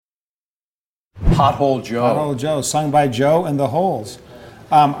Pothole Joe. Pothole Joe, sung by Joe and the Holes.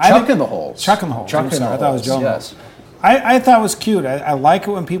 Chuck in the Holes. Chuck in the Holes. Chuck in the I thought it was Holes, Joe. yes. I thought it was cute. I like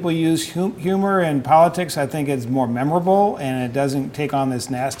it when people use humor in politics. I think it's more memorable and it doesn't take on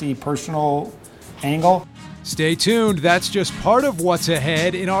this nasty personal angle. Stay tuned. That's just part of what's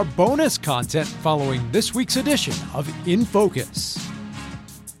ahead in our bonus content following this week's edition of In Focus.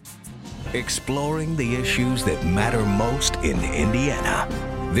 Exploring the issues that matter most in Indiana.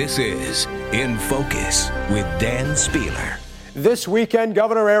 This is In Focus with Dan Spieler. This weekend,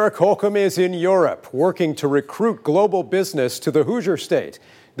 Governor Eric Holcomb is in Europe, working to recruit global business to the Hoosier State.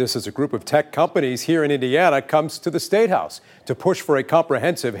 This is a group of tech companies here in Indiana comes to the State House to push for a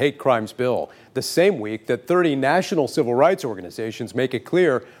comprehensive hate crimes bill. The same week that 30 national civil rights organizations make it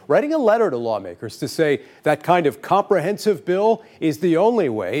clear, writing a letter to lawmakers to say that kind of comprehensive bill is the only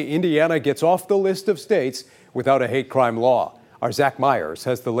way Indiana gets off the list of states without a hate crime law. Our Zach Myers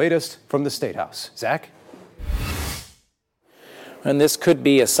has the latest from the State House. Zach? And this could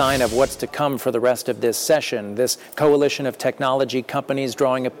be a sign of what's to come for the rest of this session. This coalition of technology companies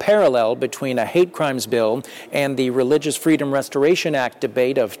drawing a parallel between a hate crimes bill and the Religious Freedom Restoration Act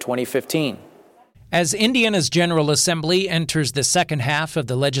debate of 2015. As Indiana's General Assembly enters the second half of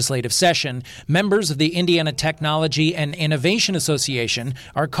the legislative session, members of the Indiana Technology and Innovation Association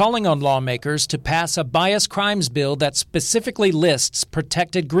are calling on lawmakers to pass a bias crimes bill that specifically lists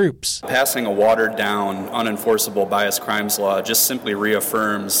protected groups. Passing a watered-down, unenforceable bias crimes law just simply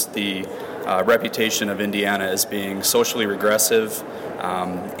reaffirms the reputation of Indiana as being socially regressive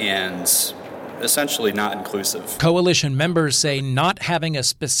and essentially not inclusive. Coalition members say not having a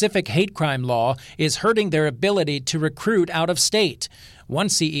specific hate crime law is hurting their ability to recruit out of state. One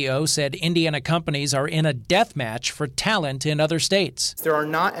CEO said Indiana companies are in a death match for talent in other states. There are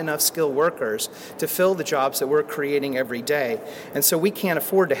not enough skilled workers to fill the jobs that we're creating every day, and so we can't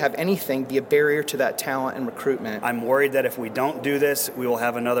afford to have anything be a barrier to that talent and recruitment. I'm worried that if we don't do this, we will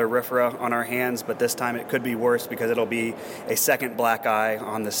have another RFRA on our hands, but this time it could be worse because it'll be a second black eye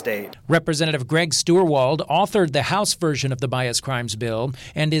on the state. Representative Greg Steuerwald authored the House version of the bias crimes bill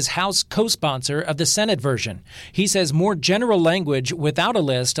and is House co-sponsor of the Senate version. He says more general language without a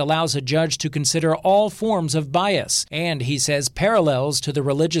list allows a judge to consider all forms of bias. And he says parallels to the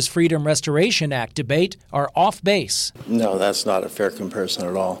Religious Freedom Restoration Act debate are off base. No, that's not a fair comparison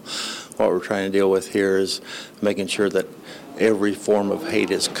at all. What we're trying to deal with here is making sure that every form of hate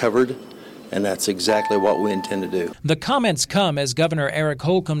is covered, and that's exactly what we intend to do. The comments come as Governor Eric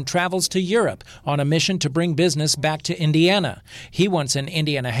Holcomb travels to Europe on a mission to bring business back to Indiana. He wants an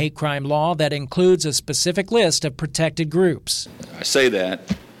Indiana hate crime law that includes a specific list of protected groups. I say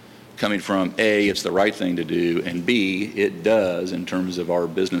that coming from A, it's the right thing to do, and B, it does, in terms of our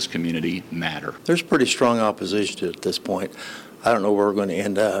business community, matter. There's pretty strong opposition to it at this point. I don't know where we're going to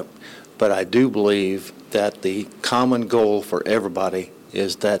end up, but I do believe that the common goal for everybody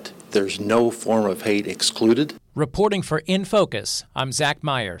is that there's no form of hate excluded. Reporting for In Focus, I'm Zach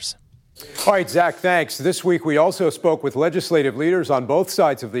Myers. All right, Zach, thanks. This week we also spoke with legislative leaders on both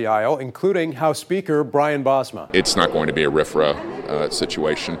sides of the aisle, including House Speaker Brian Bosma. It's not going to be a RFRA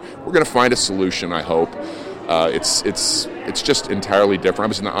situation. We're going to find a solution, I hope. It's just entirely different. I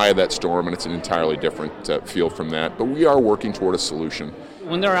was in the eye of that storm, and it's an entirely different field from that. But we are working toward a solution.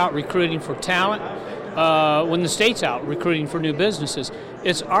 When they're out recruiting for talent, when the state's out recruiting for new businesses,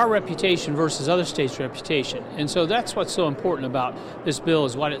 it's our reputation versus other states' reputation. And so that's what's so important about this bill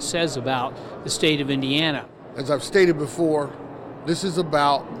is what it says about the state of Indiana. As I've stated before, this is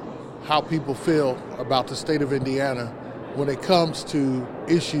about how people feel about the state of Indiana when it comes to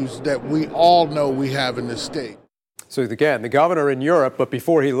issues that we all know we have in this state. So again, the governor in Europe, but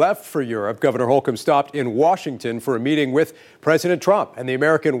before he left for Europe, Governor Holcomb stopped in Washington for a meeting with President Trump and the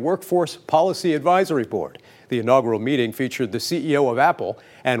American Workforce Policy Advisory Board. The inaugural meeting featured the CEO of Apple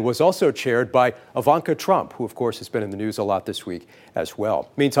and was also chaired by Ivanka Trump, who of course has been in the news a lot this week as well.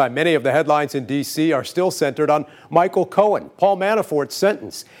 Meantime, many of the headlines in D.C. are still centered on Michael Cohen, Paul Manafort's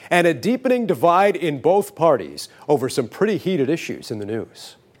sentence, and a deepening divide in both parties over some pretty heated issues in the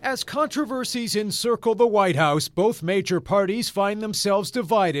news. As controversies encircle the White House, both major parties find themselves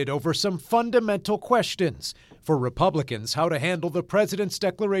divided over some fundamental questions. For Republicans, how to handle the president's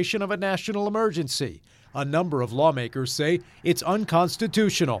declaration of a national emergency. A number of lawmakers say it's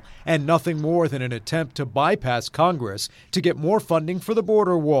unconstitutional and nothing more than an attempt to bypass Congress to get more funding for the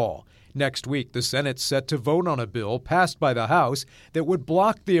border wall. Next week, the Senate's set to vote on a bill passed by the House that would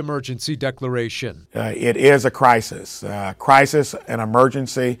block the emergency declaration. It is a crisis, an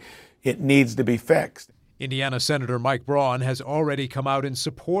emergency. It needs to be fixed. Indiana Senator Mike Braun has already come out in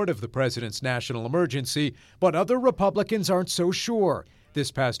support of the president's national emergency, but other Republicans aren't so sure. This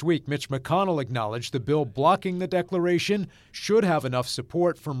past week, Mitch McConnell acknowledged the bill blocking the declaration should have enough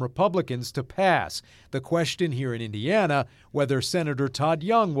support from Republicans to pass. The question here in Indiana, whether Senator Todd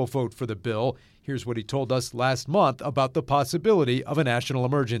Young will vote for the bill. Here's what he told us last month about the possibility of a national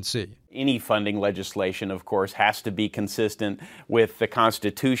emergency. Any funding legislation, of course, has to be consistent with the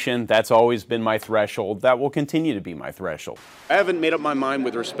Constitution. That's always been my threshold. That will continue to be my threshold. I haven't made up my mind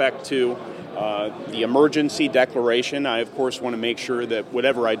with respect to the emergency declaration. I, of course, want to make sure that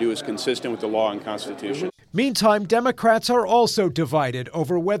whatever I do is consistent with the law and Constitution. Meantime, Democrats are also divided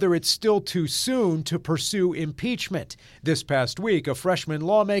over whether it's still too soon to pursue impeachment. This past week, a freshman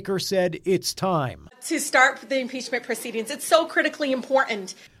lawmaker said it's time to start the impeachment proceedings. It's so critically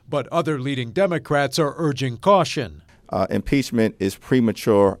important. But other leading Democrats are urging caution. Impeachment is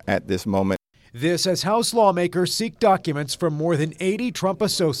premature at this moment. This as House lawmakers seek documents from more than 80 Trump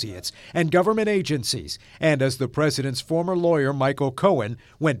associates and government agencies, and as the president's former lawyer, Michael Cohen,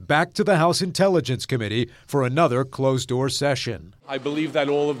 went back to the House Intelligence Committee for another closed-door session. I believe that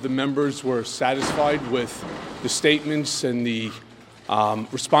all of the members were satisfied with the statements and the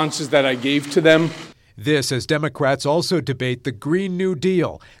responses that I gave to them. This as Democrats also debate the Green New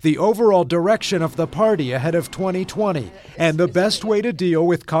Deal, the overall direction of the party ahead of 2020, and the best way to deal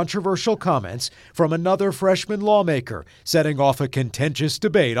with controversial comments from another freshman lawmaker, setting off a contentious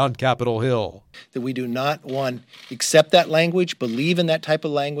debate on Capitol Hill. That we do not, one, accept that language, believe in that type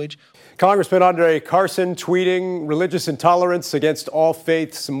of language. Congressman Andre Carson tweeting, religious intolerance against all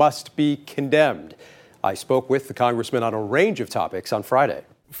faiths must be condemned. I spoke with the congressman on a range of topics on Friday.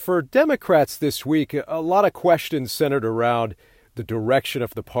 For Democrats this week, a lot of questions centered around the direction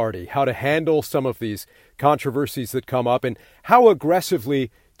of the party, how to handle some of these controversies that come up, and how aggressively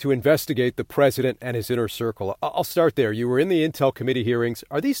to investigate the president and his inner circle. I'll start there. You were in the Intel Committee hearings.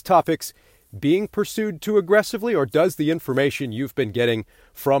 Are these topics being pursued too aggressively, or does the information you've been getting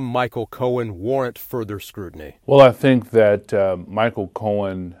from Michael Cohen warrant further scrutiny? Well, I think that Michael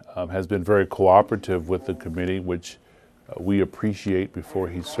Cohen has been very cooperative with the committee, which we appreciate before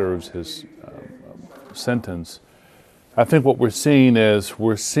he serves his sentence. I think what we're seeing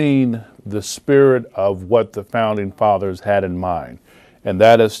the spirit of what the founding fathers had in mind, and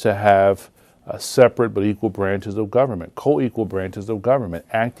that is to have separate but equal branches of government, co-equal branches of government,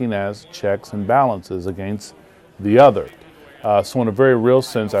 acting as checks and balances against the other. So in a very real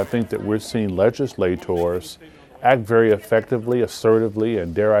sense, I think that we're seeing legislators act very effectively, assertively,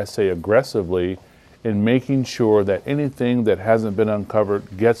 and dare I say aggressively in making sure that anything that hasn't been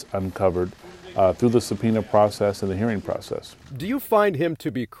uncovered gets uncovered through the subpoena process and the hearing process. Do you find him to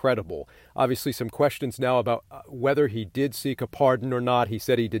be credible? Obviously, some questions now about whether he did seek a pardon or not. He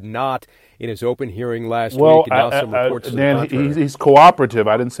said he did not in his open hearing last week. And now some reports to the contrary. He's cooperative.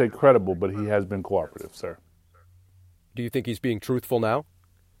 I didn't say credible, but he has been cooperative, sir. Do you think he's being truthful now?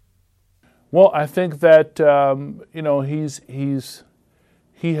 Well, I think that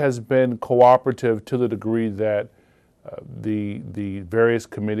he has been cooperative to the degree that the various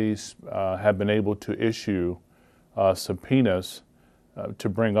committees have been able to issue subpoenas to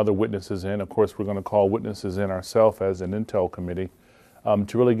bring other witnesses in. Of course, we're going to call witnesses in ourselves as an Intel committee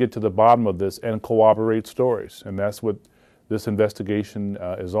to really get to the bottom of this and corroborate stories. And that's what this investigation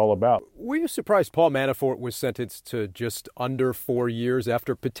is all about. Were you surprised Paul Manafort was sentenced to just under 4 years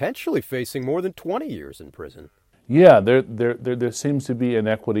after potentially facing more than 20 years in prison? Yeah, there seems to be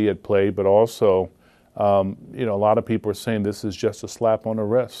inequity at play, but also, a lot of people are saying this is just a slap on the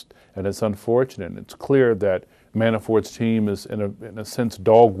wrist, and it's unfortunate. It's clear that Manafort's team is, in a sense,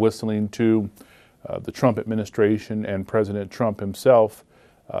 dog whistling to the Trump administration and President Trump himself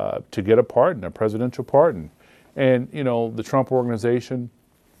to get a pardon, a presidential pardon. And the Trump organization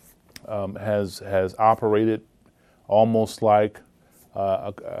has operated almost like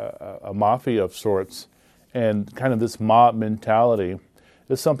a mafia of sorts. And kind of this mob mentality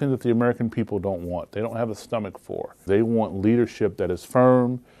is something that the American people don't want. They don't have a stomach for. They want leadership that is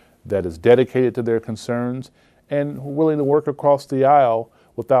firm, that is dedicated to their concerns, and willing to work across the aisle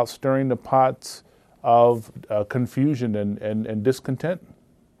without stirring the pots of confusion and discontent.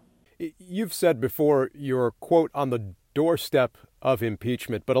 You've said before you're, quote, on the doorstep of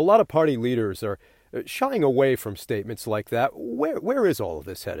impeachment, but a lot of party leaders are shying away from statements like that. Where is all of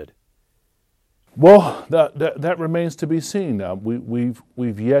this headed? Well, that remains to be seen.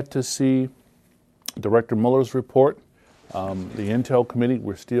 We've yet to see Director Mueller's report. The Intel Committee,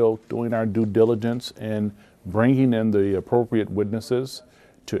 we're still doing our due diligence in bringing in the appropriate witnesses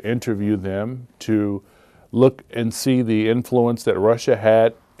to interview them, to look and see the influence that Russia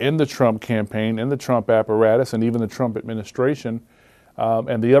had in the Trump campaign, in the Trump apparatus, and even the Trump administration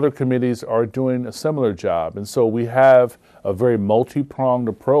and the other committees are doing a similar job. And so we have a very multi-pronged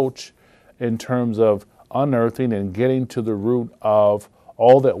approach in terms of unearthing and getting to the root of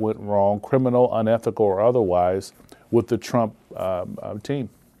all that went wrong, criminal, unethical, or otherwise, with the Trump team.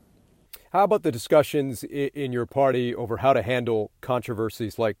 How about the discussions in your party over how to handle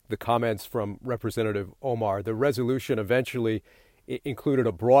controversies like the comments from Representative Omar? The resolution eventually included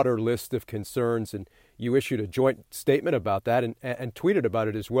a broader list of concerns, and you issued a joint statement about that and tweeted about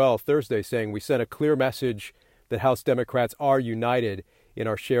it as well Thursday, saying, "We sent a clear message that House Democrats are united in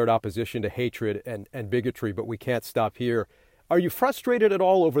our shared opposition to hatred and bigotry, but we can't stop here." Are you frustrated at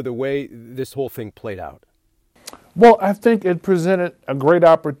all over the way this whole thing played out? Well, I think it presented a great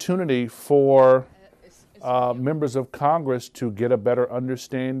opportunity for members of Congress to get a better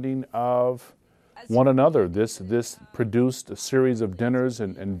understanding of one another. This produced a series of dinners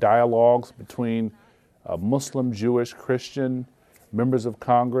and dialogues between Muslim, Jewish, Christian members of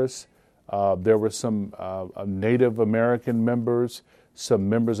Congress. There were some Native American members, some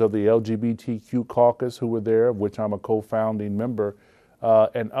members of the LGBTQ caucus who were there, of which I'm a co-founding member,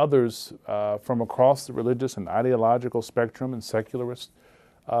 and others from across the religious and ideological spectrum and secularists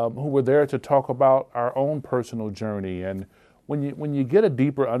who were there to talk about our own personal journey. And when you get a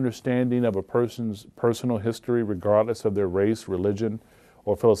deeper understanding of a person's personal history, regardless of their race, religion,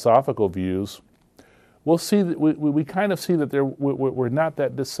 or philosophical views, we'll see that we kind of see that we're not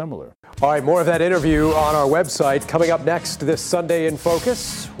that dissimilar. All right, more of that interview on our website. Coming up next this Sunday in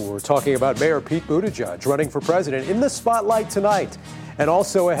Focus, we're talking about Mayor Pete Buttigieg running for president in the spotlight tonight. And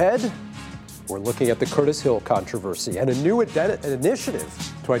also ahead, we're looking at the Curtis Hill controversy and a new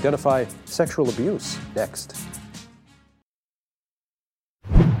initiative to identify sexual abuse. Next.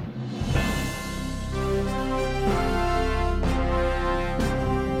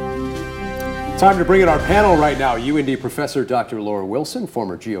 Time to bring in our panel right now. UIndy professor Dr. Laura Wilson,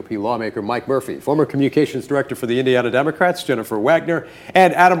 former GOP lawmaker Mike Murphy, former communications director for the Indiana Democrats Jennifer Wagner,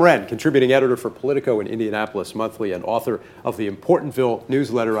 and Adam Wren, contributing editor for Politico and Indianapolis Monthly and author of the Importantville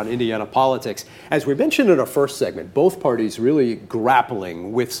newsletter on Indiana politics. As we mentioned in our first segment, both parties really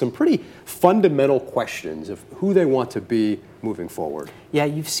grappling with some pretty fundamental questions of who they want to be moving forward. Yeah,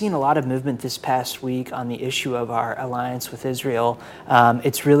 you've seen a lot of movement this past week on the issue of our alliance with Israel.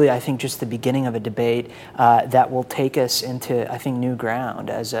 It's really, I think, just the beginning of a debate that will take us into, I think, new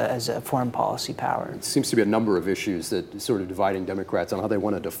ground as a foreign policy power. It seems to be a number of issues that sort of dividing Democrats on how they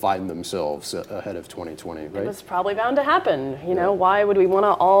want to define themselves ahead of 2020, right? It was probably bound to happen. You know, why would we want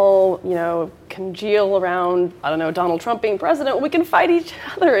to all, congeal around, I don't know, Donald Trump being president? Well, we can fight each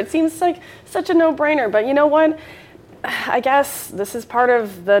other. It seems like such a no-brainer. But you know what? I guess this is part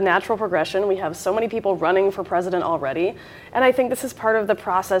of the natural progression. We have so many people running for president already. And I think this is part of the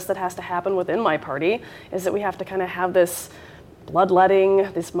process that has to happen within my party, is that we have to kind of have this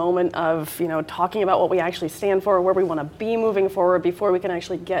bloodletting, this moment of, talking about what we actually stand for, where we want to be moving forward before we can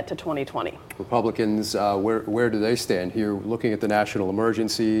actually get to 2020. Republicans, where do they stand here? Looking at the national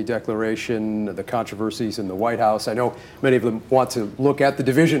emergency declaration, the controversies in the White House. I know many of them want to look at the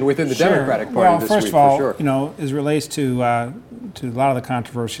division within the Democratic Party this week, for sure. First of all, as it relates to a lot of the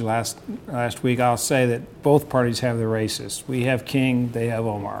controversy last week, I'll say that both parties have their racists. We have King, they have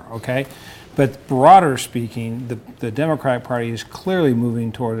Omar, okay? But broader speaking, the Democratic Party is clearly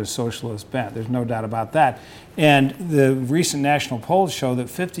moving toward a socialist bent. There's no doubt about that. And the recent national polls show that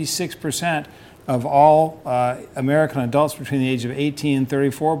 56% of all American adults between the age of 18 and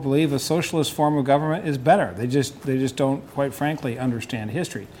 34 believe a socialist form of government is better. They just don't, quite frankly, understand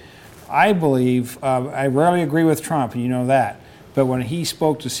history. I believe, I rarely agree with Trump, and you know that. But when he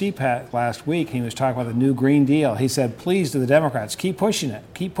spoke to CPAC last week, he was talking about the new Green Deal. He said, please, to the Democrats, keep pushing it,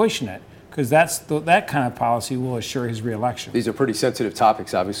 because that kind of policy will assure his reelection. These are pretty sensitive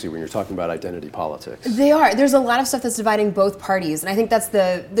topics, obviously, when you're talking about identity politics. They are. There's a lot of stuff that's dividing both parties, and I think that's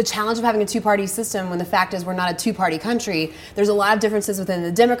the challenge of having a two-party system when the fact is we're not a two-party country. There's a lot of differences within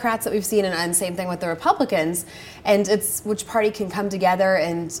the Democrats that we've seen, and same thing with the Republicans, and it's which party can come together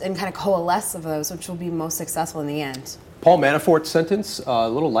and kind of coalesce of those, which will be most successful in the end. Paul Manafort's sentence, a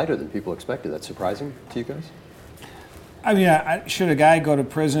little lighter than people expected. That's surprising to you guys? I mean, should a guy go to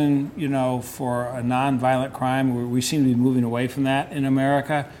prison, for a non-violent crime? We seem to be moving away from that in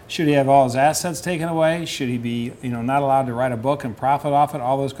America. Should he have all his assets taken away? Should he be, not allowed to write a book and profit off it?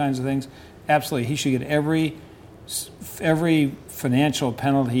 All those kinds of things. Absolutely, he should get every financial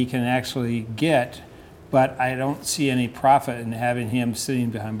penalty he can actually get. But I don't see any profit in having him sitting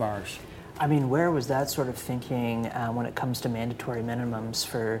behind bars. I mean, where was that sort of thinking when it comes to mandatory minimums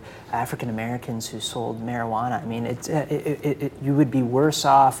for African Americans who sold marijuana? I mean, you would be worse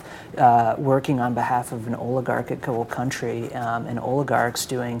off working on behalf of an oligarchical country and oligarchs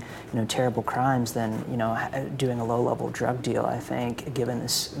doing terrible crimes than doing a low-level drug deal. I think, given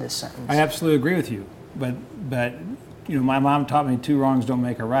this sentence. I absolutely agree with you, but my mom taught me 2 wrongs don't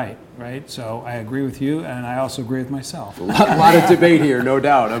make a right. Right, so I agree with you, and I also agree with myself. A lot of debate here, no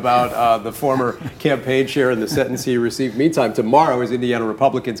doubt, about the former campaign chair and the sentence he received. Meantime, tomorrow, as Indiana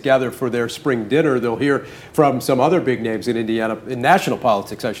Republicans gather for their spring dinner, they'll hear from some other big names in Indiana, in national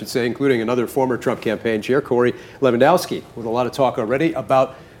politics, I should say, including another former Trump campaign chair, Corey Lewandowski, with a lot of talk already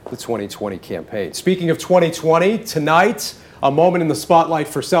about the 2020 campaign. Speaking of 2020, tonight, a moment in the spotlight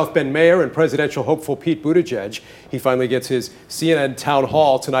for South Bend Mayor and presidential hopeful Pete Buttigieg. He finally gets his CNN town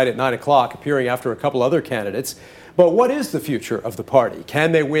hall tonight at 9 o'clock, appearing after a couple other candidates. But what is the future of the party?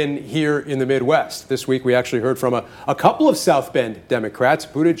 Can they win here in the Midwest? This week, we actually heard from a couple of South Bend Democrats,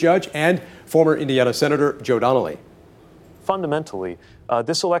 Buttigieg and former Indiana Senator Joe Donnelly. Fundamentally,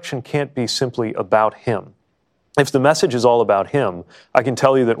 this election can't be simply about him. If the message is all about him, I can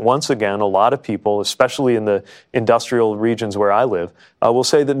tell you that once again, a lot of people, especially in the industrial regions where I live, will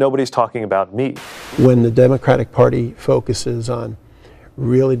say that nobody's talking about me. When the Democratic Party focuses on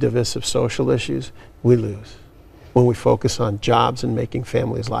really divisive social issues, we lose. When we focus on jobs and making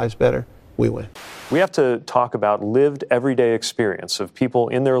families' lives better, we win. We have to talk about lived everyday experience of people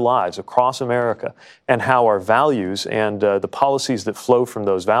in their lives across America and how our values and the policies that flow from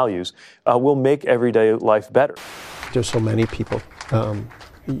those values will make everyday life better. There's so many people,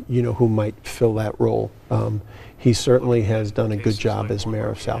 who might fill that role. He certainly has done a good job as mayor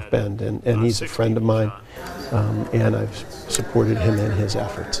of South Bend, and he's a friend of mine, and I've supported him in his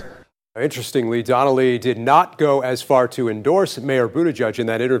efforts. Interestingly, Donnelly did not go as far to endorse Mayor Buttigieg in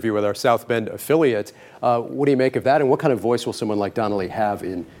that interview with our South Bend affiliate. What do you make of that, and what kind of voice will someone like Donnelly have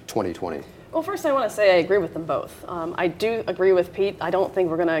in 2020? Well, first I want to say I agree with them both. I do agree with Pete. I don't think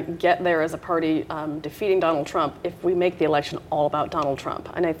we're going to get there as a party defeating Donald Trump if we make the election all about Donald Trump.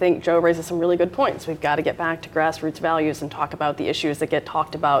 And I think Joe raises some really good points. We've got to get back to grassroots values and talk about the issues that get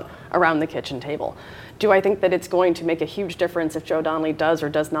talked about around the kitchen table. Do I think that it's going to make a huge difference if Joe Donnelly does or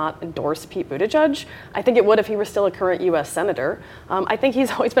does not endorse Pete Buttigieg? I think it would if he were still a current U.S. Senator. I think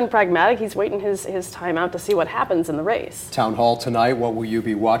he's always been pragmatic. He's waiting his time out to see what happens in the race. Town hall tonight, what will you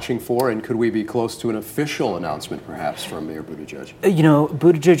be watching for, and could we be close to an official announcement, perhaps, from Mayor Buttigieg?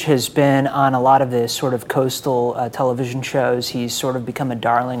 Buttigieg has been on a lot of the sort of coastal television shows. He's sort of become a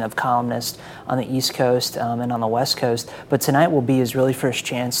darling of columnists on the East Coast and on the West Coast. But tonight will be his really first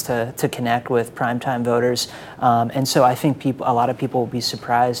chance to connect with primetime voters. And so I think a lot of people will be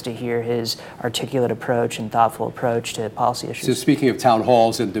surprised to hear his articulate approach and thoughtful approach to policy issues. So speaking of town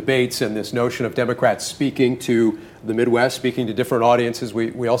halls and debates and this notion of Democrats speaking to the Midwest, speaking to different audiences,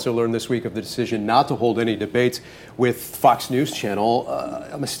 we also learned this week of the decision not to hold any debates with Fox News Channel.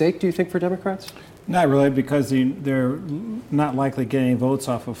 A mistake, do you think, for Democrats? Not really, because they're not likely getting votes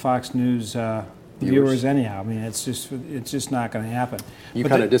off of Fox News viewers anyhow. I mean, it's just not going to happen. You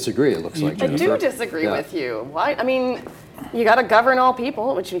kind of disagree, it looks like. I do disagree with you. Why? I mean, you got to govern all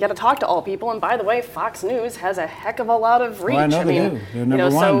people, which you got to talk to all people. And by the way, Fox News has a heck of a lot of reach. Well, I know they do. They're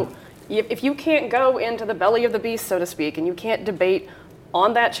number one. So if you can't go into the belly of the beast, so to speak, and you can't debate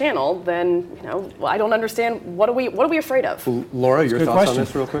on that channel, then I don't understand what are we afraid of. Laura, your thoughts on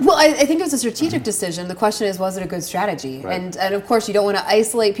this real quick? Well, I think it was a strategic decision. The question is, was it a good strategy? Right. And of course, you don't want to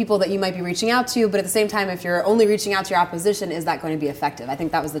isolate people that you might be reaching out to, but at the same time, if you're only reaching out to your opposition, is that going to be effective? I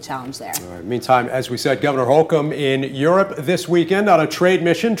think that was the challenge there. All right. Meantime, as we said, Governor Holcomb in Europe this weekend on a trade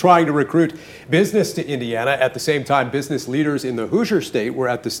mission trying to recruit business to Indiana. At the same time, business leaders in the Hoosier State were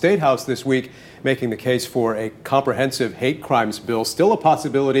at the State House this week making the case for a comprehensive hate crimes bill. Still a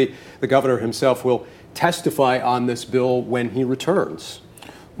possibility the governor himself will testify on this bill when he returns.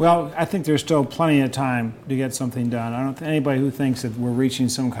 Well, I think there's still plenty of time to get something done. I don't think anybody who thinks that we're reaching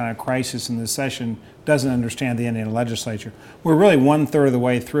some kind of crisis in this session doesn't understand the Indiana legislature. We're really 1/3 of the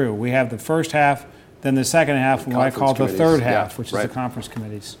way through. We have the first half, then the second half, and what I call the third half, which is the conference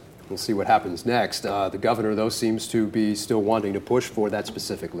committees. We'll see what happens next. The governor, though, seems to be still wanting to push for that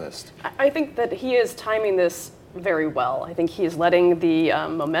specific list. I think that he is timing this very well. I think he is letting the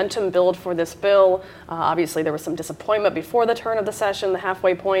momentum build for this bill. Obviously, there was some disappointment before the turn of the session, the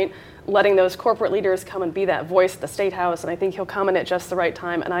halfway point, letting those corporate leaders come and be that voice at the State House, and I think he'll come in at just the right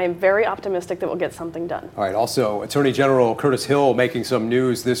time, and I am very optimistic that we'll get something done. All right, also, Attorney General Curtis Hill making some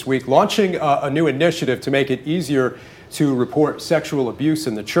news this week, launching a new initiative to make it easier to report sexual abuse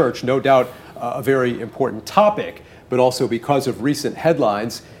in the church. No doubt a very important topic. but also because of recent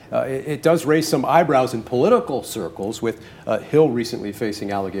headlines. It does raise some eyebrows in political circles, with Hill recently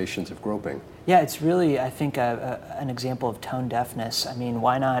facing allegations of groping. Yeah, it's really, I think, an example of tone deafness. I mean,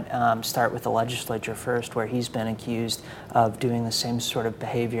 why not start with the legislature first, where he's been accused of doing the same sort of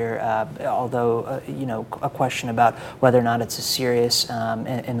behavior, although, a question about whether or not it's as serious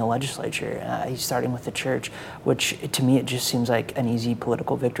in the legislature. He's starting with the church, which, to me, it just seems like an easy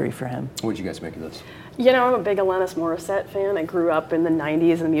political victory for him. What did you guys make of this? You know, I'm a big Alanis Morissette fan. I grew up in the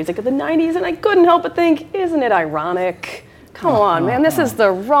 90s and the music of the 90s, and I couldn't help but think, isn't it ironic? Come on, man, this is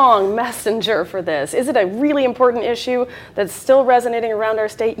the wrong messenger for this. Is it a really important issue that's still resonating around our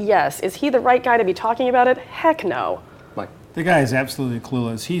state? Yes. Is he the right guy to be talking about it? Heck no. Mike. The guy is absolutely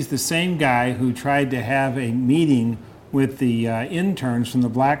clueless. He's the same guy who tried to have a meeting with the interns from the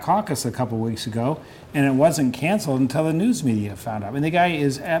Black Caucus a couple weeks ago, and it wasn't canceled until the news media found out. I mean, the guy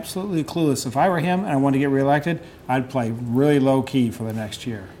is absolutely clueless. If I were him and I wanted to get reelected, I'd play really low key for the next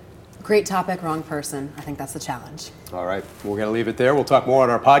year. Great topic, wrong person. I think that's the challenge. All right, we're going to leave it there. We'll talk more on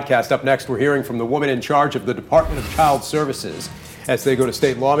our podcast. Up next, we're hearing from the woman in charge of the Department of Child Services as they go to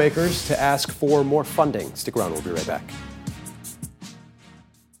state lawmakers to ask for more funding. Stick around, we'll be right back.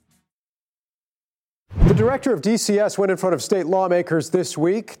 The director of DCS went in front of state lawmakers this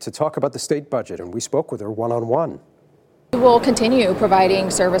week to talk about the state budget, and we spoke with her one-on-one. We will continue providing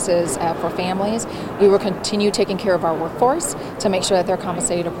services for families. We will continue taking care of our workforce to make sure that they're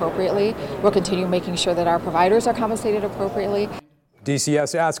compensated appropriately. We'll continue making sure that our providers are compensated appropriately.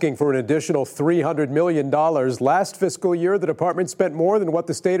 DCS asking for an additional $300 million. Last fiscal year, the department spent more than what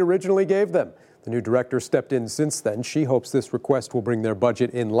the state originally gave them. The new director stepped in since then. She hopes this request will bring their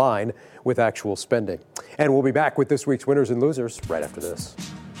budget in line with actual spending. And we'll be back with this week's winners and losers right after this.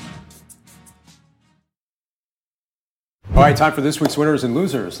 All right, time for this week's winners and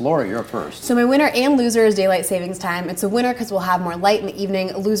losers. Laura, you're up first. So my winner and loser is daylight savings time. It's a winner because we'll have more light in the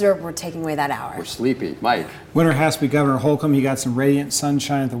evening. A loser, we're taking away that hour. We're sleepy. Mike. Winner has to be Governor Holcomb. He got some radiant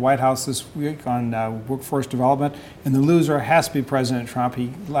sunshine at the White House this week on workforce development. And the loser has to be President Trump.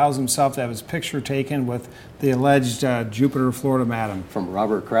 He allows himself to have his picture taken with the alleged Jupiter, Florida madam. From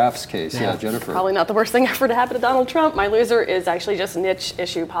Robert Kraft's case. Yeah, Jennifer. Probably not the worst thing ever to happen to Donald Trump. My loser is actually just niche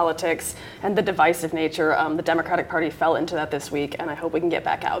issue politics and the divisive nature. The Democratic Party fell into that this week, and I hope we can get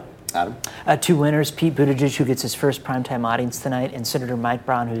back out. Adam? Two winners, Pete Buttigieg, who gets his first primetime audience tonight, and Senator Mike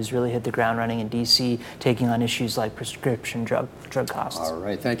Brown, who's really hit the ground running in D.C., taking on issues like prescription drug costs. All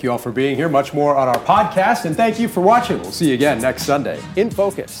right. Thank you all for being here. Much more on our podcast, and thank you for watching. We'll see you again next Sunday. In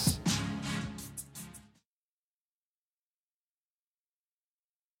Focus.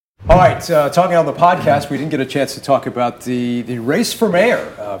 All right, talking on the podcast, we didn't get a chance to talk about the race for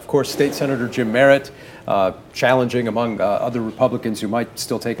mayor. Of course, State Senator Jim Merritt challenging, among other Republicans who might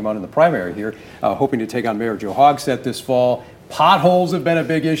still take him on in the primary here, hoping to take on Mayor Joe Hogsett this fall. Potholes have been a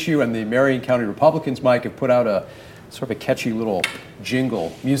big issue, and the Marion County Republicans, Mike, have put out a sort of a catchy little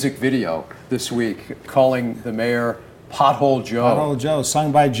jingle, music video this week, calling the mayor Pothole Joe. Pothole Joe,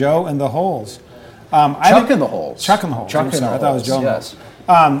 sung by Joe and the Holes. Chuck in the Holes. Chuck in the Holes. Chuck in the I thought it was Joe. Yes.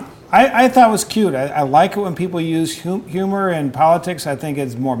 I thought it was cute. I like it when people use humor in politics. I think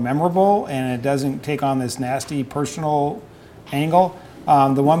it's more memorable and it doesn't take on this nasty personal angle.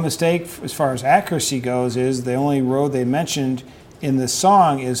 The one mistake as far as accuracy goes is the only road they mentioned in the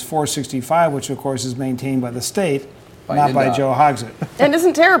song is 465, which of course is maintained by the state, not by Joe Hogsett. And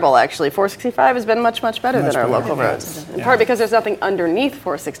isn't terrible, actually. 465 has been much, much better than our local roads. In part because there's nothing underneath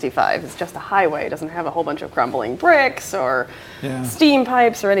 465. It's just a highway. It doesn't have a whole bunch of crumbling bricks or steam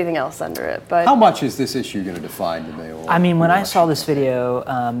pipes or anything else under it. But how much is this issue going to define the mayoral? I mean, when I saw this video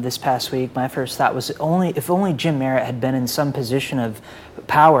this past week, my first thought was if only Jim Merritt had been in some position of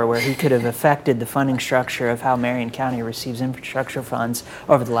power where he could have affected the funding structure of how Marion County receives infrastructure funds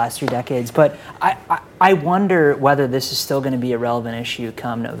over the last 3 decades. But I wonder whether this is still going to be a relevant issue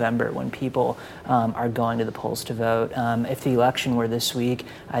come November when people are going to the polls to vote. If the election were this week,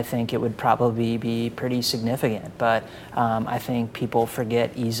 I think it would probably be pretty significant. But I think people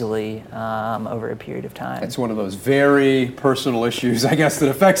forget easily over a period of time. It's one of those very personal issues, I guess, that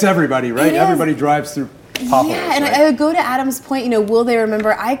affects everybody, right? Everybody drives through potholes. Yeah, and right? I would go to Adam's point, will they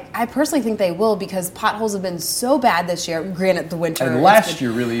remember? I personally think they will because potholes have been so bad this year, granted the winter. And last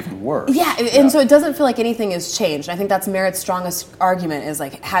year really even worse. Yeah, and so it doesn't feel like anything has changed. I think that's Merritt's strongest argument is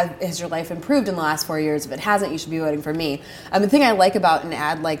like, has your life improved in the last 4 years? If it hasn't, you should be voting for me. The thing I like about an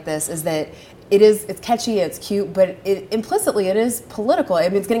ad like this is that it's catchy, it's cute, but implicitly it is political. I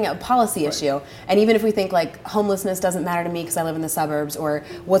mean, it's getting at a policy issue. And even if we think like homelessness doesn't matter to me because I live in the suburbs, or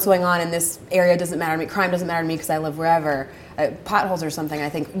what's going on in this area doesn't matter to me, crime doesn't matter to me because I live wherever, potholes are something I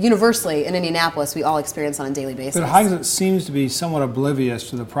think universally in Indianapolis we all experience on a daily basis. But Hogsett seems to be somewhat oblivious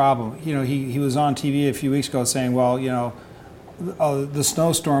to the problem. You know, he was on TV a few weeks ago saying, well, you know, the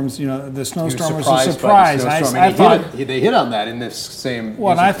snowstorms, the snowstorm was a surprise. I thought they hit on that in this same.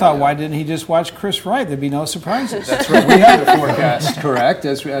 Well, and I thought, why didn't he just watch Chris Wright? There'd be no surprises. That's right. We had the forecast correct,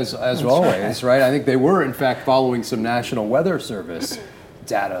 as always, right? I think they were, in fact, following some National Weather Service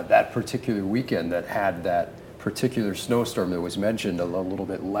data that particular weekend that had that particular snowstorm that was mentioned a little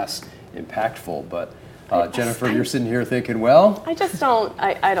bit less impactful. But Jennifer, you're sitting here thinking, well, I just don't.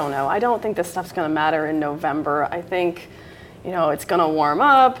 I don't know. I don't think this stuff's going to matter in November. I think, it's going to warm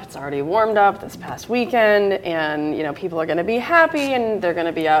up. It's already warmed up this past weekend, and, people are going to be happy, and they're going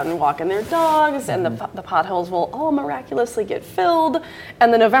to be out and walking their dogs, and the potholes will all miraculously get filled,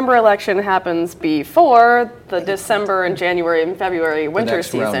 and the November election happens before the December and January and February winter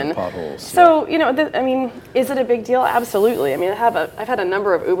season. So, is it a big deal? Absolutely. I mean, I've had a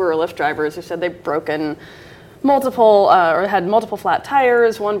number of Uber or Lyft drivers who said they've broken multiple, or had multiple flat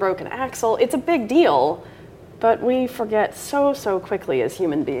tires, one broken axle. It's a big deal. But we forget so quickly as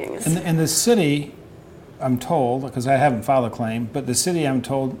human beings. And the city, I'm told, because I haven't filed a claim, but the city, I'm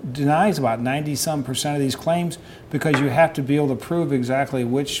told, denies about 90-some% of these claims because you have to be able to prove exactly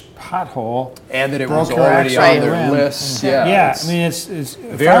which pothole and that it was already on their list. Yeah, I mean, it's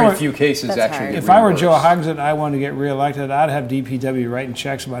very few cases actually. If I were Joe Hogsett and I wanted to get reelected, I'd have DPW writing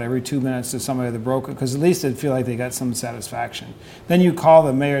checks about every 2 minutes to somebody that broke it, because at least they'd feel like they got some satisfaction. Then you call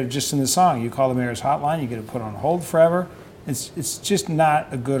the mayor, just in the song, you call the mayor's hotline, you get it put on hold forever. It's just not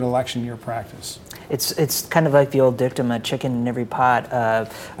a good election year practice. It's kind of like the old dictum: a chicken in every pot,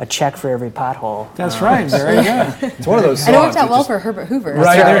 a check for every pothole. That's right. Very good. It's one of those songs. And it worked out well for Herbert Hoover.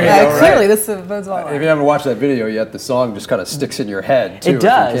 Right there you go. Clearly, this bodes well. If you haven't watched that video yet, the song just kind of sticks in your head too. It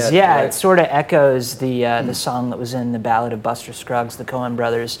does. Yeah, right? It sort of echoes the song that was in The Ballad of Buster Scruggs, the Coen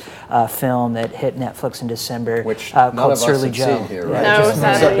brothers film that hit Netflix in December, which called Surly Joe. Seen here, right? No,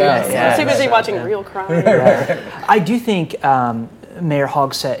 sadly. I'm too busy watching Real Crime. I do think Mayor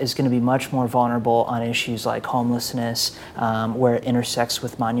Hogsett is going to be much more vulnerable on issues like homelessness, where it intersects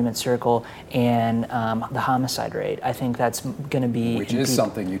with Monument Circle, and the homicide rate. I think that's going to be... Which is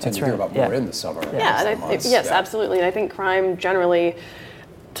something you tend to hear about more in the summer. Yes, absolutely. And I think crime generally,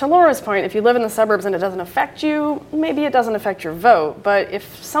 to Laura's point, if you live in the suburbs and it doesn't affect you, maybe it doesn't affect your vote. But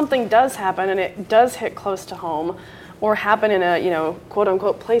if something does happen and it does hit close to home, or happen in a,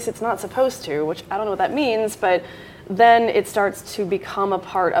 quote-unquote place it's not supposed to, which I don't know what that means, but then it starts to become a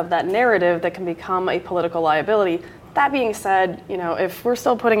part of that narrative that can become a political liability. That being said, if we're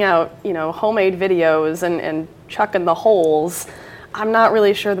still putting out, homemade videos and chucking the holes, I'm not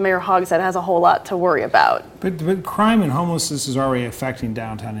really sure the Mayor Hogsett has a whole lot to worry about. But crime and homelessness is already affecting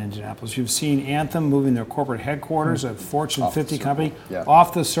downtown Indianapolis. You've seen Anthem moving their corporate headquarters, a Fortune 50 company,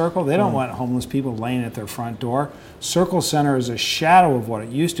 off the Circle. They don't want homeless people laying at their front door. Circle Center is a shadow of what it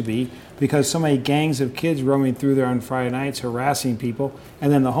used to be because so many gangs of kids roaming through there on Friday nights harassing people.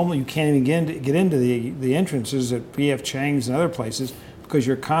 And then the homeless, you can't even get into the entrances at B.F. Chang's and other places because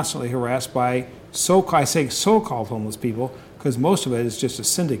you're constantly harassed by so-called homeless people, because most of it is just a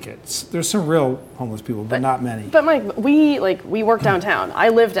syndicate. There's some real homeless people, but not many. But Mike, we work downtown. I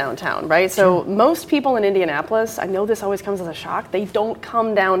live downtown, right? So most people in Indianapolis, I know this always comes as a shock, they don't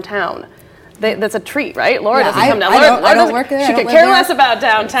come downtown. That's a treat, right? Laura doesn't come down. I don't work there. She could care less about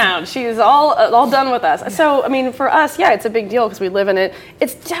downtown. She's all done with us. So, I mean, for us, it's a big deal because we live in it.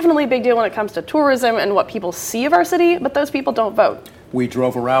 It's definitely a big deal when it comes to tourism and what people see of our city, but those people don't vote. We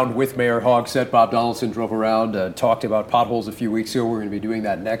drove around with Mayor Hogsett. Bob Donaldson drove around, talked about potholes a few weeks ago. We're going to be doing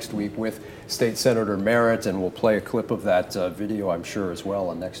that next week with State Senator Merritt, and we'll play a clip of that video, I'm sure, as well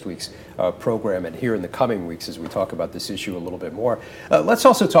on next week's program and here in the coming weeks as we talk about this issue a little bit more. Let's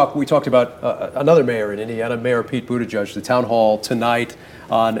also talk, we talked about another mayor in Indiana, Mayor Pete Buttigieg, the town hall tonight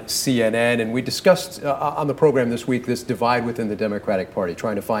on CNN, and we discussed on the program this week this divide within the Democratic Party,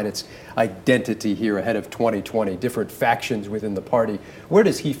 trying to find its identity here ahead of 2020, different factions within the party. Where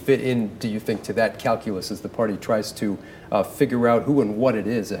does he fit in, do you think, to that calculus as the party tries to figure out who and what it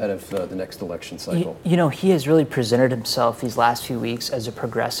is ahead of the next election cycle? He has really presented himself these last few weeks as a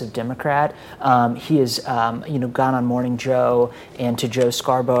progressive Democrat. He has, gone on Morning Joe and to Joe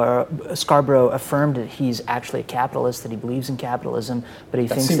Scarborough affirmed that he's actually a capitalist, that he believes in capitalism, but he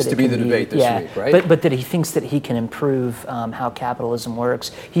thinks seems that to be the debate this week, right? But that he thinks that he can improve how capitalism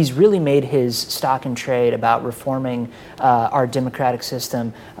works. He's really made his stock and trade about reforming our democratic democratic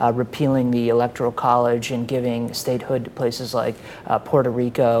system, repealing the Electoral College and giving statehood to places like Puerto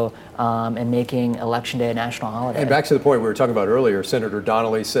Rico, and making Election Day a national holiday. And back to the point we were talking about earlier, Senator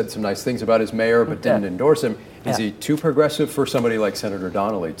Donnelly said some nice things about his mayor, but didn't endorse him. Is he too progressive for somebody like Senator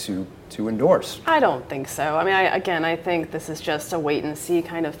Donnelly to endorse? I don't think so. I mean, I think this is just a wait and see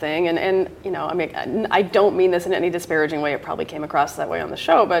kind of thing. And I don't mean this in any disparaging way. It probably came across that way on the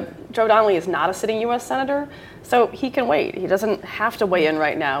show, but Joe Donnelly is not a sitting U.S. Senator, so he can wait. He doesn't have to weigh in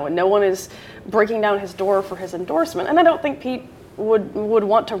right now, and no one is breaking down his door for his endorsement. And I don't think Pete would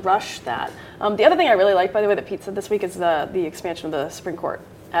want to rush that. The other thing I really like, by the way, that Pete said this week is the expansion of the Supreme Court,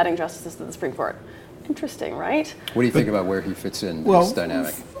 adding justices to the Supreme Court. Interesting, right? What do you think about where he fits in this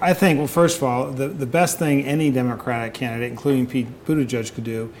dynamic? I think, first of all, the best thing any Democratic candidate, including Pete Buttigieg, could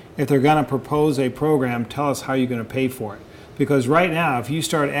do, if they're going to propose a program, tell us how you're going to pay for it. Because right now, if you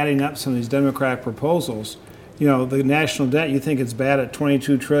start adding up some of these Democratic proposals, the national debt, you think it's bad at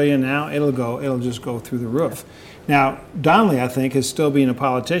 $22 trillion now, it'll just go through the roof. Now, Donnelly, I think, is still being a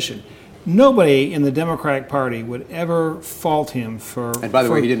politician. Nobody in the Democratic Party would ever fault him for... And by the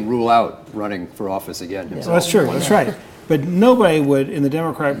way, he didn't rule out running for office again himself. Well, that's true. That's right. But nobody in the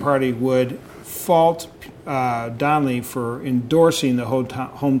Democratic Party would fault Donnelly for endorsing the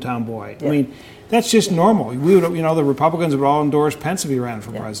hometown boy. Yeah. I mean, that's just normal. We would, the Republicans would all endorse Pence if he ran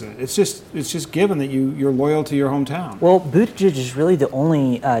for president. It's just given that you're loyal to your hometown. Well, Buttigieg is really the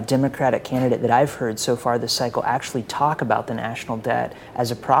only Democratic candidate that I've heard so far this cycle actually talk about the national debt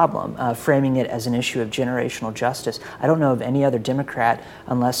as a problem, framing it as an issue of generational justice. I don't know of any other Democrat,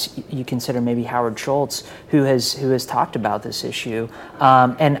 unless you consider maybe Howard Schultz, who has talked about this issue.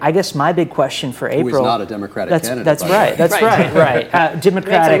 And I guess my big question for April... Who is not a Democratic candidate. That's right. That's right.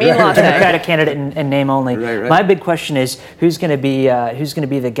 Democratic candidate in name only. Right. My big question is who's going to be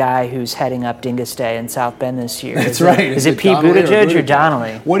the guy who's heading up Dingus Day in South Bend this year? That's right. Is it Pete Buttigieg or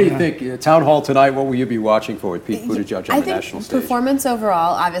Donnelly? What do you think? Town hall tonight. What will you be watching for with Pete Buttigieg on the national stage? Performance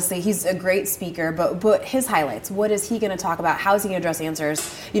overall, obviously, he's a great speaker, but his highlights. What is he going to talk about? How is he going to address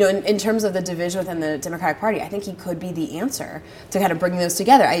answers? In terms of the division within the Democratic Party, I think he could be the answer to kind of bringing those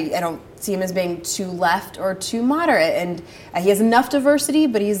together. I don't see him as being too left or too moderate, and he has enough diversity,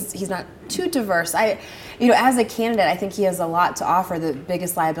 but he's not too diverse. As a candidate, I think he has a lot to offer. The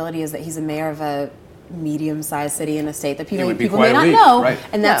biggest liability is that he's a mayor of a medium-sized city in a state that people may not know, right.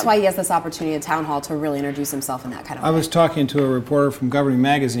 And that's why he has this opportunity at Town Hall to really introduce himself in that kind of way. I was talking to a reporter from Governing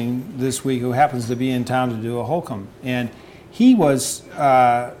Magazine this week who happens to be in town to do a Holcomb, and he was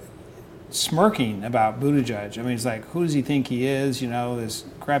smirking about Buttigieg. I mean, it's like, who does he think he is? This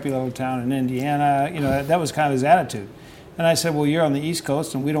crappy little town in Indiana. That was kind of his attitude. And I said, well, you're on the East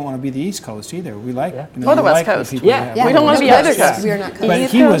Coast, and we don't want to be the East Coast either. We like, or the West Coast. We don't want to be either coast. We are not. But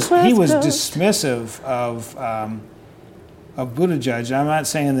he was dismissive of Buttigieg. I'm not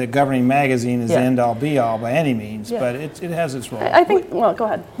saying that Governing Magazine is the end-all, be-all by any means, but it has its role. I think. Well, go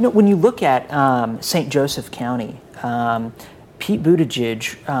ahead. No, when you look at St. Joseph County. Pete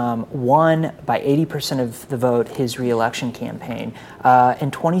Buttigieg won by 80% of the vote his re-election campaign.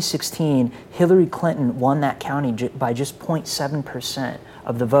 In 2016, Hillary Clinton won that county by just 0.7%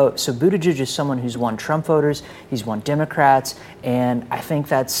 of the vote. So Buttigieg is someone who's won Trump voters, he's won Democrats, and I think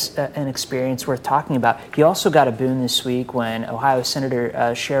that's an experience worth talking about. He also got a boon this week when Ohio Senator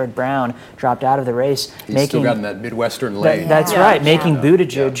Sherrod Brown dropped out of the race. He's still got in that Midwestern lane. That's right, making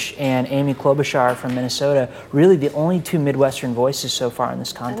Buttigieg and Amy Klobuchar from Minnesota really the only two Midwestern voices so far in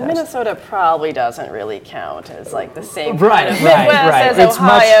this contest. And Minnesota probably doesn't really count as like the same kind of Midwest as it's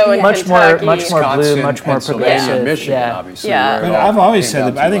Ohio and Kentucky. Much more blue, much more progressive. Michigan, obviously. But I've always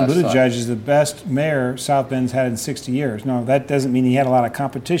said that I think Buttigieg is the best mayor South Bend's had in 60 years. No, that doesn't mean he had a lot of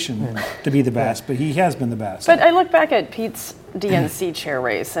competition to be the best, but he has been the best. But I look back at Pete's DNC chair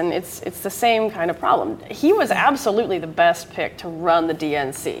race, and it's the same kind of problem. He was absolutely the best pick to run the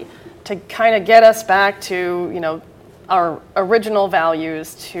DNC, to kind of get us back to, our original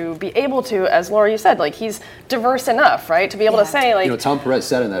values, to be able to, as Laura, you said, like he's diverse enough, right? To be able to say, like... Tom Perez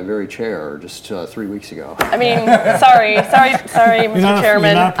sat in that very chair just 3 weeks ago. I mean, sorry, Mr.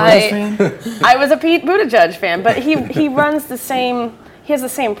 Chairman. I was a Pete Buttigieg fan, but he runs the same... He has the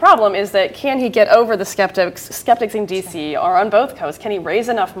same problem, is that can he get over the skeptics in D.C. or on both coasts? Can he raise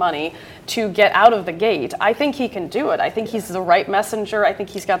enough money to get out of the gate? I think he can do it. I think he's the right messenger. I think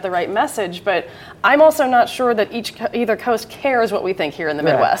he's got the right message. But I'm also not sure that either coast cares what we think here in the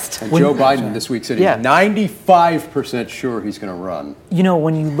Midwest. And Joe Biden this week said he's 95% sure he's going to run.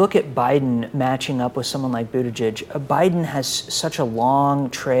 When you look at Biden matching up with someone like Buttigieg, Biden has such a long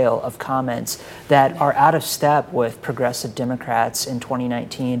trail of comments that are out of step with progressive Democrats in 2016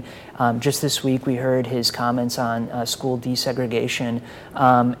 2019. Just this week, we heard his comments on school desegregation.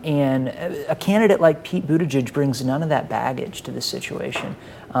 And a candidate like Pete Buttigieg brings none of that baggage to the situation.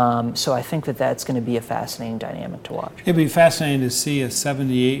 So I think that that's going to be a fascinating dynamic to watch. It'd be fascinating to see a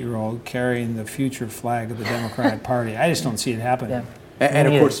 78-year-old carrying the future flag of the Democratic Party. I just don't see it happening. Yeah. And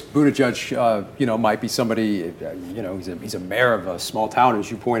of course, Buttigieg, might be somebody, he's a mayor of a small town, as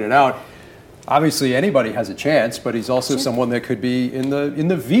you pointed out. Obviously, anybody has a chance, but he's also someone that could be in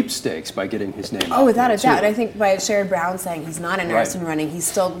the Veep stakes by getting his name. Oh, without a doubt. And I think by Sherrod Brown saying he's not interested in running, he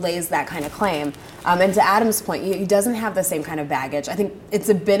still lays that kind of claim. And to Adam's point, he doesn't have the same kind of baggage. I think it's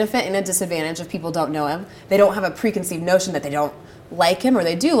a benefit and a disadvantage if people don't know him. They don't have a preconceived notion that they don't like him, or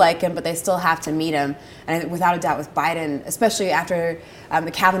they do like him, but they still have to meet him. And without a doubt with Biden, especially after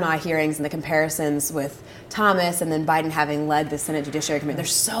the Kavanaugh hearings and the comparisons with Thomas and then Biden having led the Senate Judiciary Committee,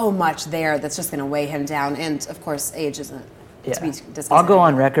 there's so much there that's just going to weigh him down. And of course, age isn't to be discussed. I'll go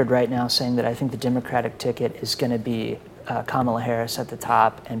on record right now saying that I think the Democratic ticket is going to be Kamala Harris at the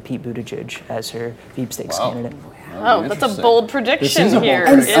top and Pete Buttigieg as her Veep Stakes candidate. Oh, that's a bold prediction here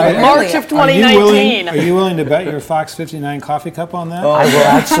bold in March of 2019. Are you willing to bet your Fox 59 coffee cup on that? I will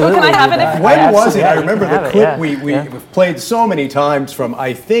absolutely. Can I have it? When was it? I remember the clip we've played so many times from,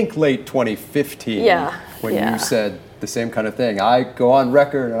 I think, late 2015. When you said the same kind of thing. I go on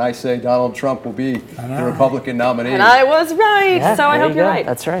record and I say Donald Trump will be the Republican nominee. And I was right, so I hope you're right.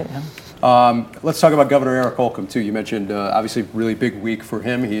 That's right. Let's talk about Governor Eric Holcomb, too. You mentioned, obviously, really big week for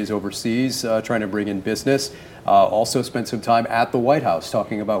him. He is overseas trying to bring in business. Also spent some time at the White House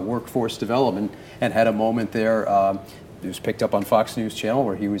talking about workforce development and had a moment there. It was picked up on Fox News Channel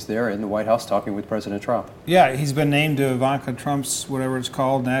where he was there in the White House talking with President Trump. Yeah, he's been named to Ivanka Trump's, whatever it's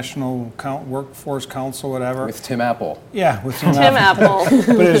called, National Workforce Council, whatever. With Tim Apple. Yeah, with Tim Apple.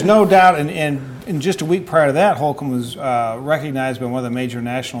 But there's no doubt, and just a week prior to that, Holcomb was recognized by one of the major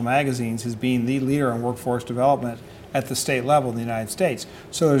national magazines as being the leader in workforce development at the state level in the United States.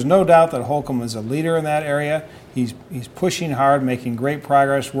 So there's no doubt that Holcomb is a leader in that area. He's pushing hard, making great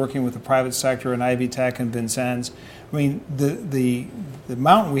progress, working with the private sector and Ivy Tech and Vincennes. I mean, the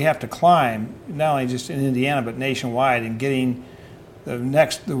mountain we have to climb, not only just in Indiana but nationwide, in getting the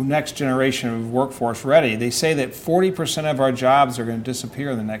next generation of workforce ready. They say that 40% of our jobs are going to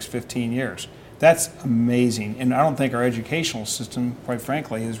disappear in the next 15 years. That's amazing, and I don't think our educational system, quite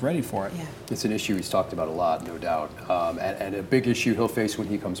frankly, is ready for it. Yeah. It's an issue he's talked about a lot, no doubt, and a big issue he'll face when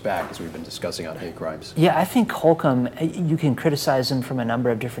he comes back, as we've been discussing on hate crimes. Yeah, I think Holcomb, you can criticize him from a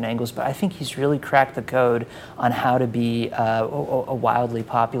number of different angles, but I think he's really cracked the code on how to be a wildly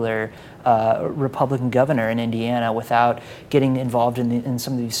popular Republican governor in Indiana without getting involved in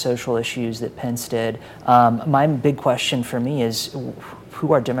some of these social issues that Pence did. My big question for me is,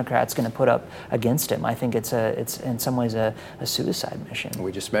 who are Democrats going to put up against him? I think it's in some ways a suicide mission.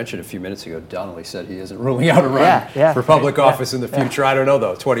 We just mentioned a few minutes ago, Donnelly said he isn't ruling out a run for public office in the future. I don't know,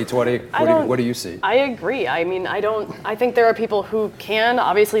 though. 2020, what do you see? I agree. I mean, I think there are people who can.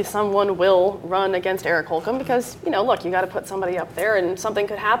 Obviously, someone will run against Eric Holcomb because, look, you got to put somebody up there and something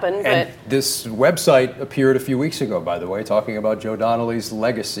could happen. And this website appeared a few weeks ago, by the way, talking about Joe Donnelly's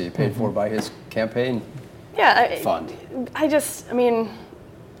legacy paid for by his campaign fund.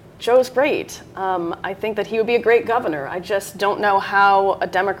 Joe's great. I think that he would be a great governor. I just don't know how a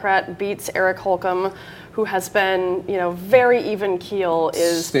Democrat beats Eric Holcomb, who has been, very even keel.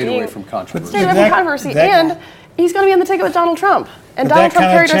 Stayed away from controversy. And he's going to be on the ticket with Donald Trump. And Donald Trump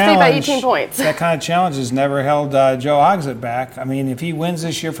carried our state by 18 points. That kind of challenge has never held Joe Ogset back. I mean, if he wins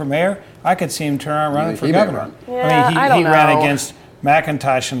this year for mayor, I could see him turn around running for governor. He ran against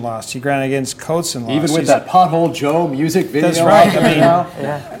McIntosh and lost. He ran against Coates and lost. Even with that Pothole Joe music video. That's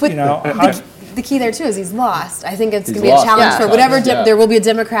right. But the key there, too, is he's lost. I think it's going to be a challenge for whatever there will be a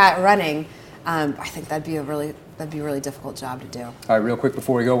Democrat running. I think that'd be a really difficult job to do. All right, real quick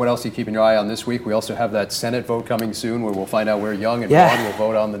before we go, what else are you keeping your eye on this week? We also have that Senate vote coming soon where we'll find out where Young and Vaughn will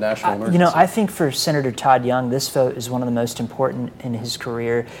vote on the national emergency. I think for Senator Todd Young, this vote is one of the most important in his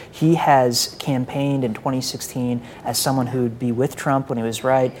career. He has campaigned in 2016 as someone who would be with Trump when he was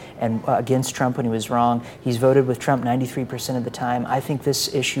right and against Trump when he was wrong. He's voted with Trump 93% of the time. I think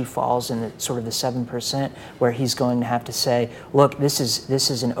this issue falls in the 7% where he's going to have to say, look, this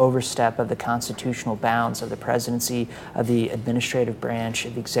is an overstep of the constitutional bounds of the presidency, of the administrative branch,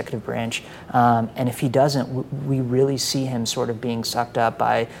 of the executive branch. And if he doesn't, we really see him sort of being sucked up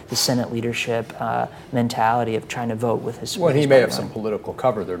by the Senate leadership mentality of trying to vote with his. Well, he may have some political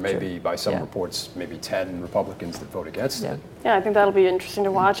cover. There may be, by some reports, maybe 10 Republicans that vote against it. Yeah, I think that'll be interesting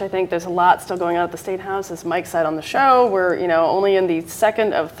to watch. I think there's a lot still going on at the State House. As Mike said on the show, we're only in the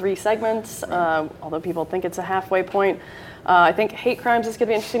second of 3 segments, although people think it's a halfway point. I think hate crimes is going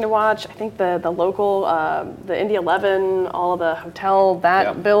to be interesting to watch. I think the local, the Indy 11, all of the hotel,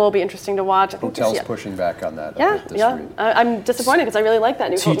 that bill will be interesting to watch. I think Hotels pushing back on that. Yeah. I'm disappointed because I really like that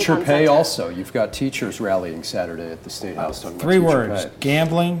new teacher concept. pay also. You've got teachers rallying Saturday at the State House. Three words: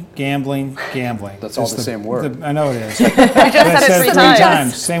 gambling, gambling, gambling. That's all the same word. I know it is. I just said it 3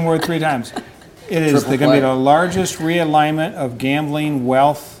 times. Same word 3 times. It is going to be the largest realignment of gambling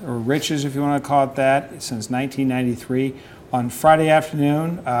wealth, or riches, if you want to call it that, since 1993. On Friday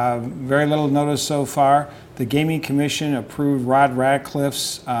afternoon, very little notice so far, the Gaming Commission approved Rod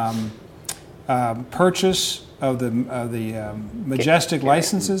Radcliffe's purchase of the Majestic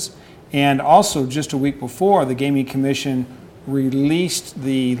licenses, and also just a week before, the Gaming Commission released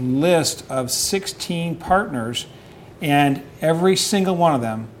the list of 16 partners, and every single one of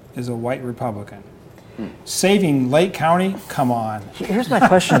them is a white Republican. Saving Lake County? Come on. Here's my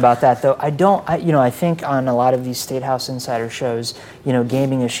question about that, though. I think on a lot of these State House Insider shows,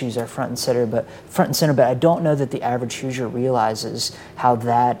 gaming issues are front and center, but I don't know that the average Hoosier realizes how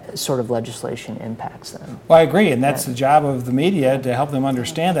that sort of legislation impacts them. Well, I agree, and that's the job of the media to help them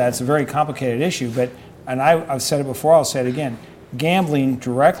understand that. It's a very complicated issue, I've said it before, I'll say it again. Gambling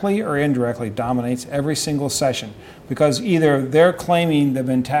directly or indirectly dominates every single session, because either they're claiming they've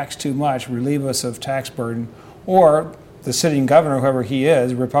been taxed too much, relieve us of tax burden, or the sitting governor, whoever he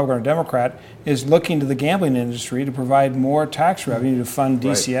is, Republican or Democrat, is looking to the gambling industry to provide more tax revenue to fund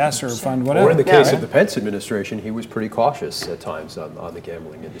DCS or fund whatever. Or in the case of the Pence administration, he was pretty cautious at times on the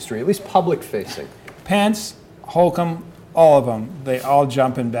gambling industry, at least public-facing. Pence, Holcomb, all of them, they all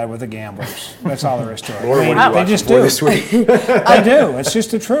jump in bed with the gamblers. That's all there is to it. They just do. This week? I do. It's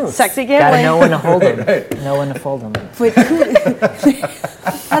just the truth. Sexy gambling. Gotta know when to hold them. Know when to fold them.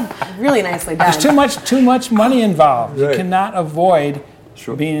 That's really nicely done. There's too much money involved. You cannot avoid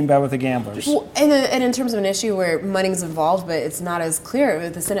being in bed with the gamblers. Well, and in terms of an issue where money's involved, but it's not as clear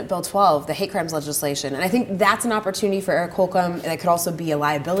with the Senate Bill 12, the hate crimes legislation, and I think that's an opportunity for Eric Holcomb. That could also be a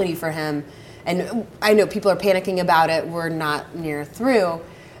liability for him. And I know people are panicking about it. We're not near through.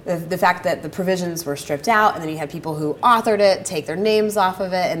 The fact that the provisions were stripped out, and then you had people who authored it take their names off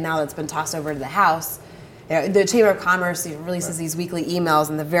of it, and now it's been tossed over to the House. The Chamber of Commerce releases these weekly emails,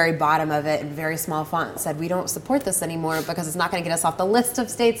 and the very bottom of it, in very small font, said, "We don't support this anymore because it's not going to get us off the list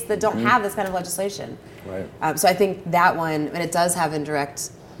of states that don't have this kind of legislation." Right. So I think that one, and it does have indirect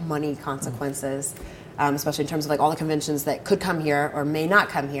money consequences. Especially in terms of all the conventions that could come here or may not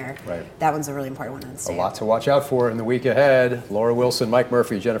come here. Right. That one's a really important one in the state. A lot to watch out for in the week ahead. Laura Wilson, Mike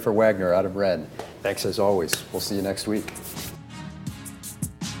Murphy, Jennifer Wagner, Adam Wren. Thanks as always. We'll see you next week.